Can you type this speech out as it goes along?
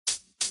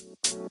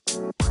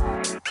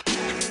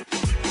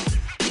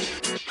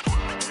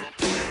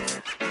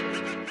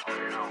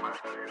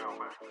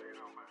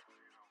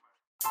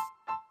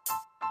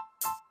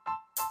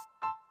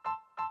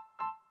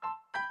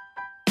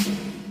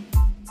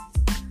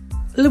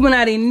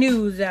Illuminati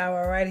News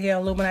Hour right here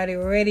on Illuminati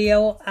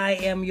Radio. I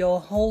am your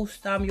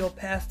host. I'm your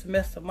pastor,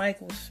 Mr.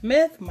 Michael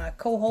Smith. My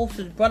co-host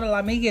is Brother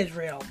Lamig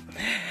Israel.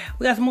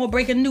 We got some more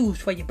breaking news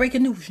for you.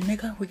 Breaking news,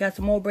 nigga. We got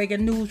some more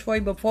breaking news for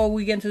you. Before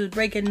we get into this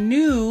breaking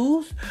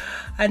news,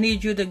 I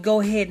need you to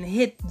go ahead and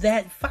hit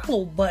that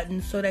follow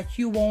button so that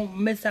you won't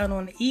miss out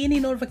on any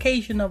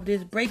notification of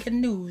this breaking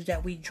news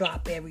that we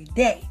drop every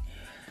day.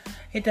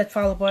 Hit that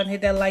follow button,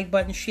 hit that like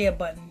button, share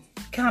button,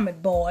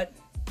 comment board.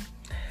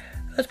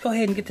 Let's go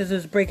ahead and get to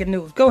this breaking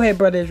news. Go ahead,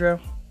 Brother Israel.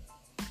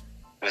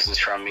 This is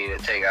from me to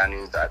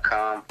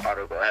TakeOutNews.com.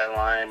 Article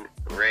headline: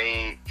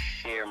 Rae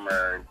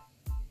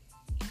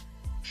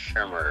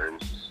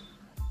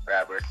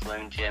Sremmurd-Rapper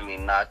Slim Jimmy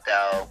knocked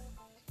out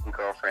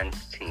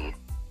girlfriend's teeth.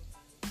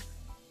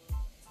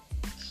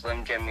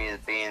 Slim Jimmy is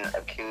being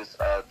accused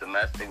of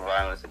domestic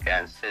violence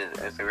against his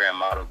Instagram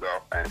model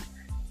girlfriend.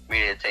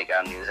 Media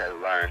Takeout News has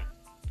learned.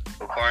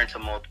 According to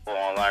multiple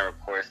online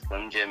reports,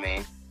 Slim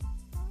Jimmy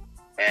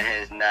and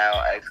his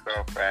now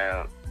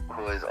ex-girlfriend,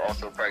 who is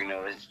also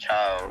pregnant with his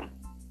child,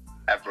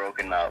 have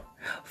broken up.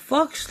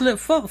 Fuck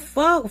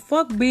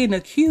being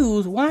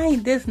accused. Why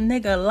ain't this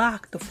nigga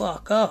locked the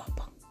fuck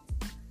up?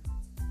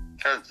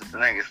 Because this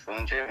nigga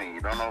Slim Jimmy.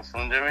 You don't know who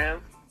Slim Jimmy is?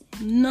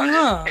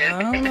 Nah, I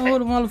don't know who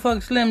the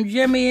motherfucker Slim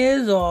Jimmy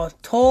is, or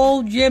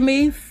Tall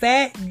Jimmy,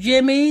 Fat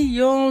Jimmy,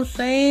 you know what I'm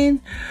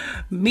saying?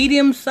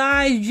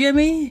 Medium-sized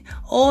Jimmy,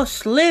 or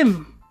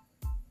Slim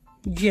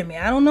Jimmy.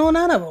 I don't know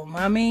none of them.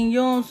 I mean, you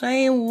know what I'm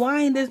saying?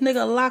 Why ain't this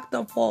nigga locked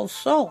up for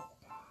assault?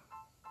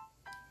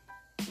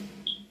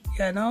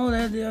 You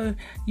know,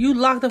 you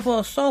locked up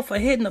for assault for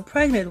hitting a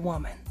pregnant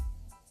woman.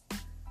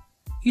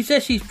 You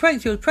said she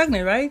was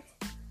pregnant, right?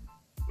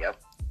 Yep.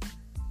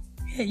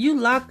 Yeah, you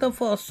locked up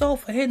for assault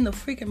for hitting a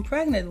freaking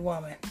pregnant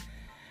woman.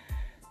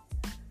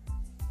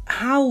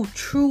 How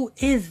true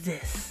is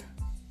this?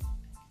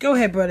 Go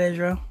ahead, Brother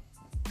Israel.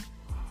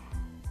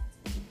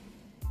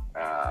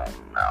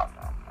 No.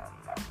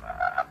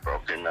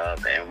 Broken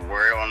up, and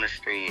word on the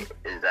street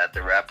is that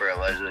the rapper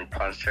allegedly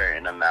punched her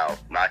in the mouth,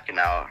 knocking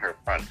out her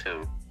front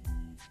tooth.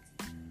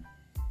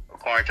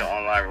 According to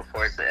online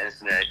reports, the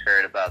incident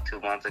occurred about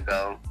 2 months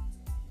ago.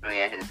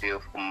 Me and his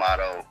beautiful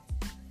model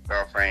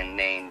girlfriend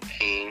named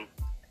Keen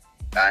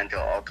got into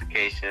an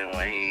altercation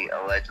when he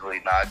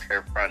allegedly knocked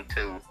her front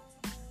tooth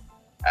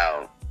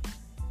out.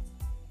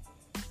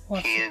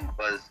 Keen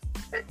was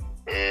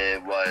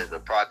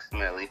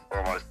approximately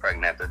 4 months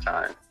pregnant at the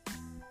time.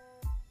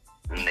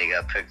 And they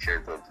got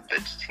pictures of the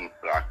bitch teeth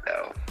knocked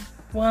out.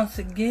 Once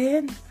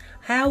again,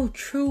 how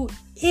true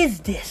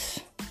is this?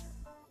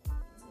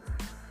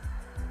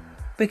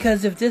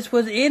 Because if this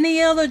was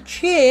any other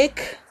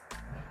chick,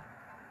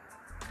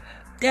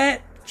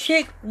 that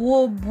chick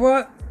will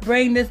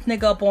bring this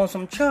nigga up on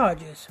some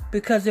charges.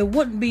 Because it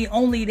wouldn't be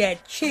only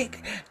that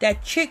chick.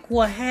 That chick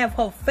will have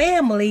her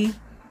family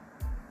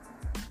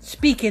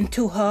speaking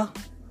to her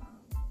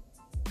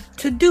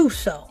to do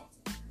so.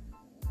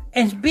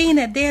 And being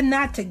that they're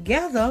not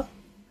together,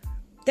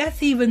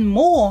 that's even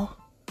more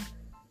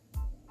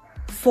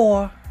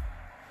for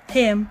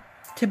him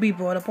to be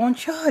brought up on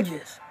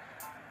charges.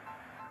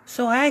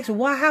 So I asked,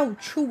 how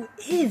true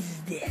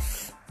is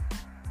this?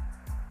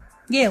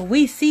 Yeah,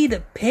 we see the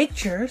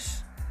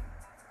pictures,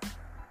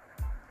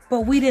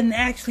 but we didn't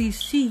actually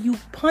see you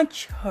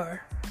punch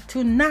her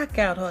to knock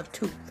out her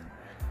tooth.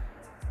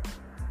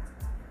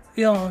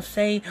 You know what I'm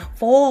saying?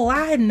 For all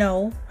I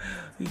know,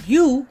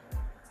 you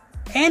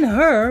and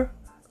her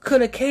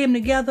could have came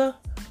together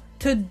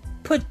to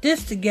put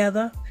this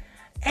together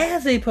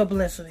as a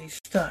publicity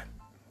stunt.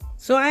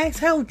 So I asked,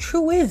 how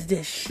true is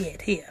this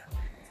shit here?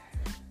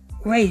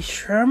 Rae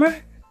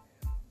Sremmurd?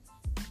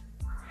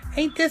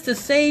 Ain't this the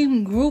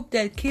same group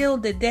that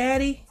killed the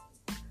daddy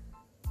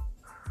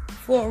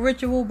for a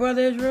ritual,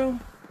 Brother Israel?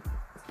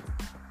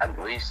 I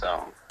believe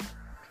so.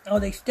 Oh,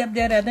 they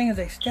stepdaddy. I think it's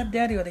their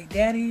stepdaddy or their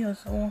daddy or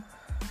so.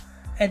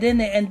 And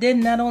then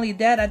not only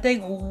that, I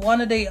think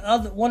one of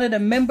the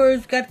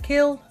members got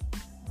killed.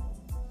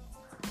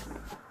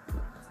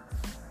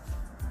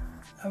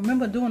 I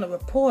remember doing a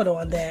report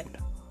on that.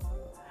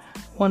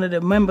 One of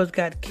the members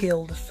got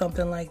killed or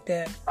something like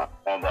that. I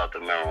don't remember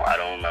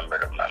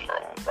the member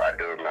one, but I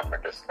do remember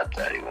the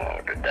stepdaddy one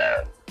with the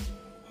dad.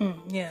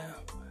 Yeah.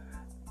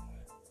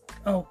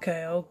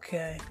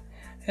 Okay.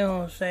 You know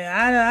what I'm saying?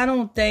 I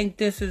don't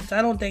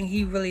think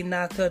he really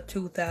knocked her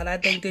tooth out. I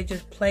think they're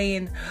just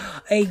playing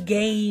a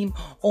game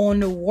on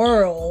the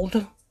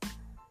world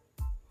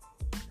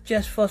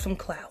just for some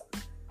clout.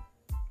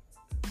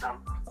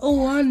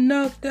 Oh, I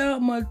knocked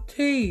out my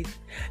teeth.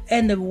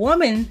 And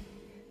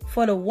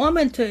for the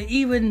woman to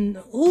even,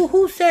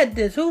 who said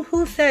this?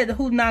 Who said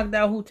who knocked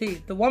out whose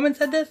teeth? The woman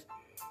said this?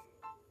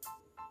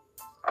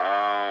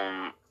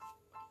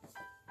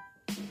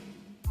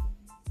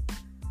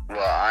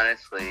 Well,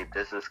 honestly,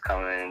 this was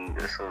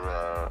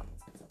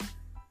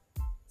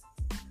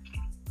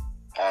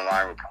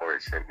online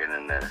reports are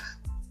getting this.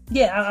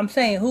 Yeah, I'm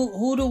saying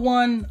who the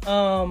one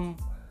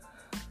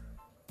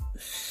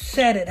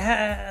said it?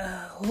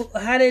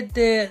 How did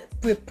the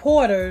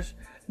reporters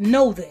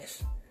know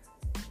this?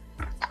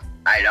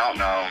 I don't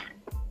know.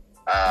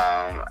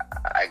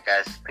 I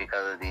guess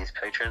because of these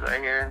pictures right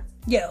here.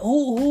 Yeah,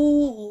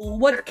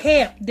 what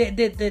camp? Did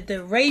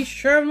the Rae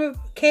Sremmurd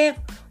camp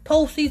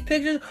post these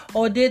pictures?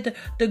 Or did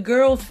the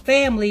girl's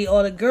family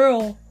or the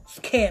girl's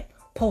camp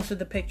posted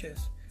the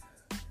pictures?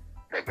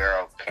 The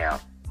girl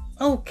camp.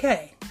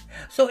 Okay.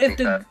 So if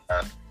because,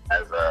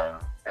 as a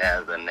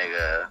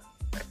nigga,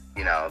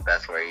 you know,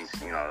 that's where he's,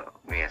 you know,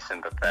 being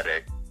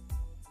sympathetic.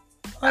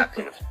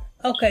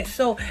 Okay,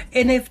 so,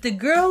 and if the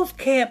girls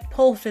camp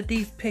posted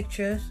these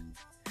pictures,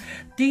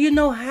 do you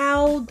know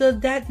how does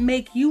that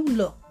make you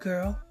look,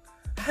 girl?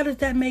 How does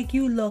that make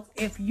you look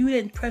if you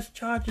didn't press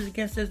charges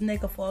against this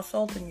nigga for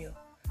assaulting you?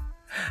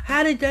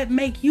 How did that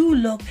make you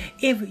look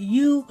if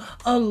you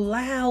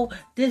allow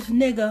this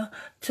nigga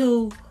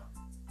to,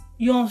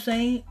 you know what I'm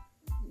saying,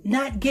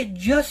 not get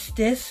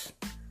justice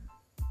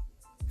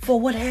for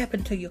what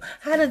happened to you?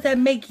 How does that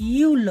make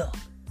you look?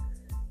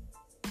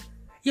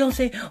 You know what I'm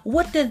saying?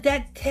 What does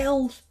that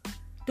tell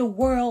the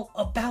world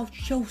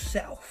about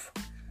yourself?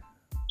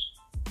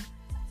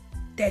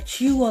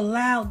 That you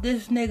allowed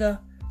this nigga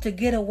to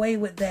get away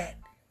with that.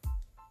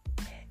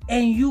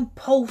 And you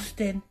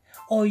posting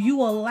or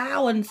you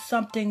allowing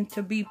something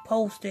to be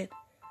posted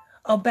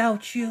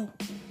about you.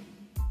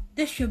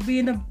 This should be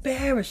an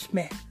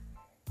embarrassment.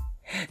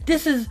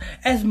 This is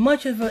as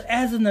much as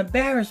an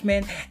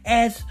embarrassment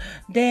as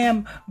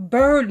damn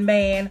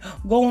Birdman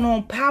going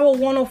on Power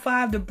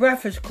 105, The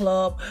Breakfast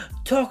Club,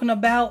 talking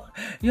about,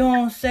 you know what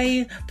I'm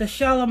saying, the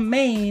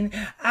Charlemagne.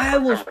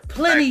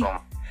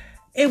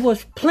 It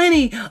was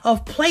plenty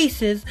of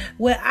places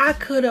where I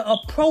could have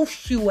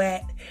approached you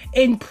at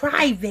in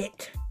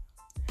private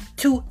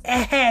to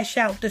hash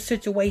out the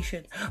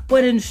situation.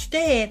 But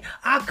instead,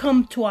 I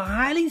come to a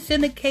highly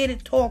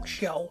syndicated talk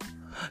show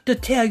to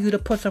tell you to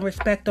put some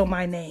respect on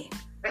my name.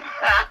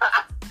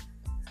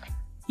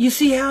 You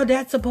see how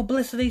that's a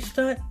publicity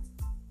stunt?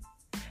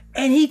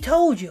 And he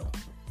told you.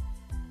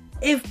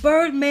 If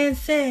Birdman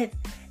said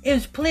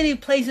there's plenty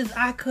of places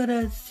I could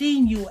have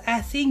seen you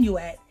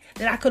at,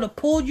 that I could have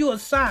pulled you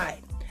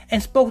aside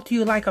and spoke to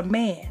you like a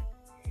man.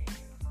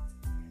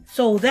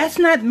 So that's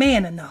not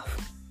man enough.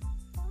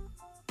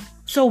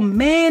 So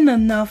man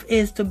enough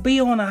is to be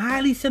on a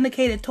highly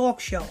syndicated talk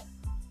show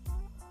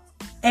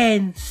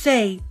and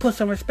say, put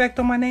some respect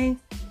on my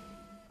name.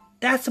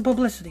 That's a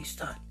publicity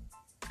stunt.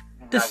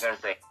 I'm not gonna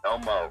say no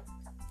more.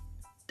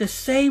 The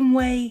same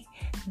way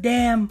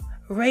damn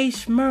Rae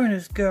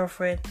Sremmurd's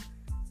girlfriend,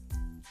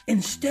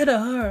 instead of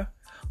her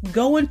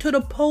going to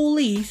the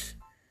police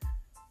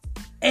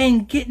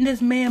and getting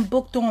this man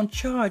booked on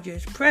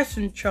charges,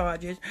 pressing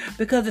charges,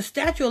 because the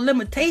statute of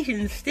limitations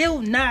is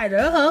still not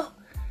up.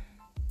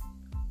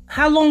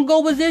 How long ago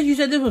was this? You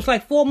said this was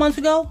like 4 months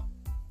ago?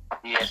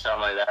 Yeah,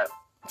 something like that.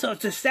 So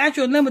the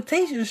statute of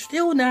limitations is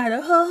still not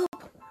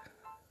up.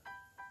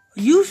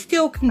 You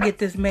still can get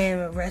this man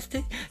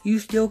arrested. You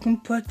still can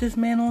put this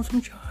man on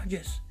some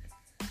charges.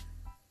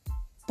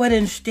 But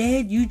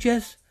instead, you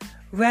just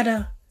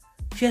rather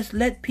just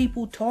let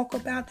people talk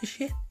about the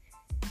shit.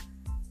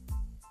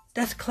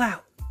 That's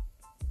clout.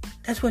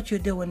 That's what you're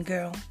doing,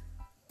 girl.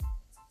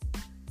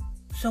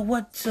 So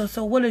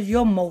what is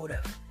your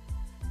motive?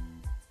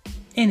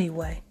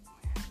 Anyway,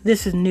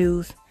 this is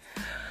news.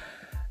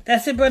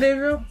 That's it, Brother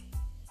Israel?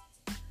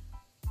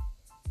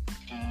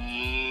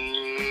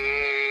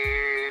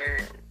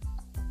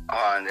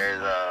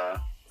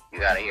 You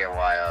gotta hear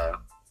why,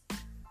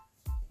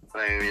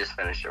 let me just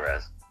finish the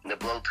rest. The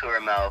blow to her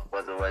mouth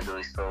was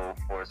allegedly so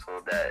forceful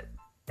that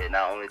it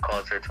not only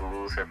caused her to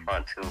lose her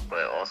front tooth,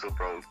 but also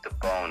broke the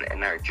bone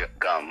in her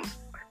gums.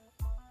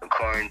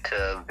 According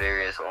to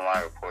various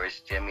online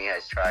reports, Jimmy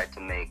has tried to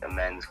make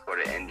amends for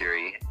the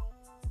injury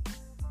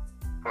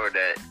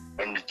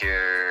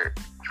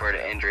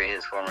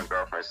his former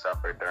girlfriend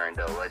suffered during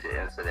the alleged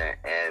incident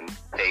and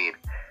paid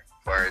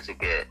for her to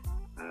get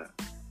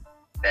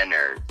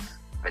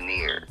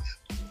veneers.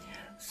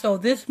 So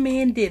this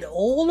man did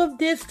all of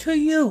this to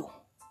you.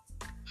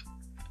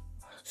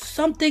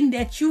 Something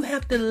that you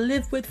have to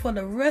live with for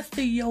the rest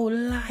of your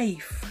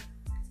life.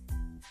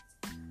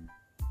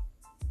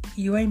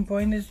 You ain't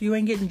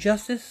getting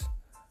justice.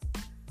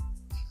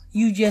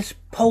 You just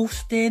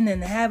posting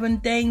and having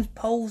things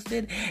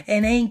posted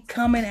and ain't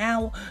coming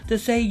out to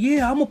say,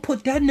 yeah, I'm gonna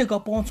put that nigga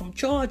up on some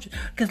charges.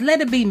 Cause let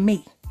it be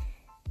me.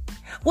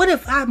 What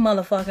if I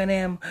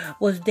motherfucking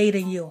was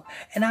dating you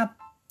and I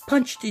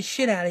punched the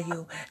shit out of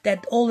you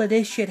that all of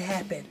this shit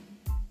happened?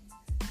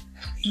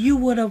 You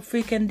would have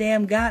freaking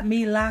damn got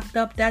me locked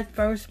up that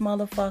first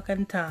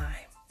motherfucking time.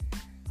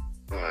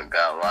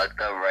 Got locked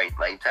up right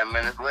like 10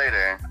 minutes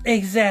later.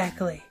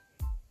 Exactly.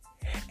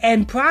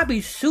 And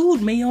probably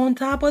sued me on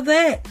top of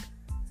that.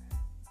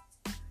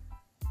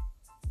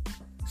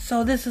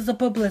 So this is a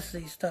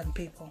publicity stunt,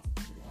 people.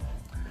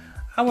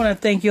 I want to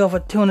thank you all for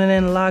tuning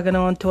in and logging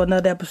on to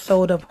another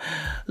episode of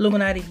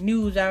Illuminati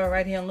News Hour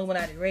right here on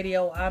Illuminati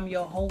Radio. I'm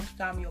your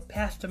host. I'm your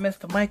pastor,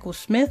 Mr. Michael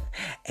Smith.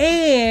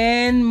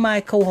 And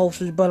my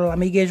co-host is Brother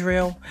Lamig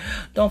Israel.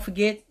 Don't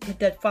forget, hit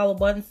that follow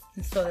button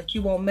so that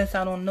you won't miss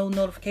out on no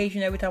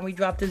notification every time we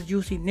drop this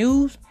juicy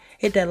news.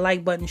 Hit that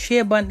like button,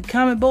 share button,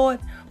 comment board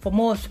for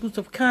more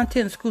exclusive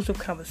content, exclusive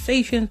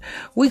conversations,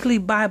 weekly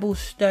Bible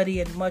study,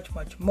 and much,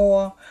 much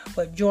more.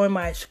 But join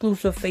my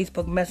exclusive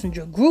Facebook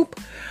Messenger group.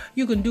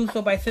 You can do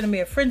so by sending me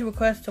a friend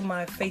request to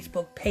my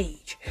Facebook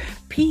page,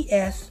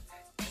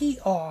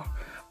 PSTR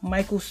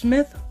Michael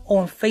Smith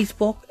on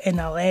Facebook, and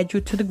I'll add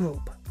you to the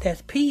group.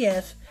 That's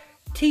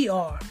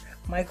PSTR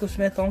Michael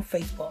Smith on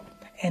Facebook,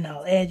 and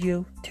I'll add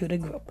you to the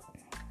group.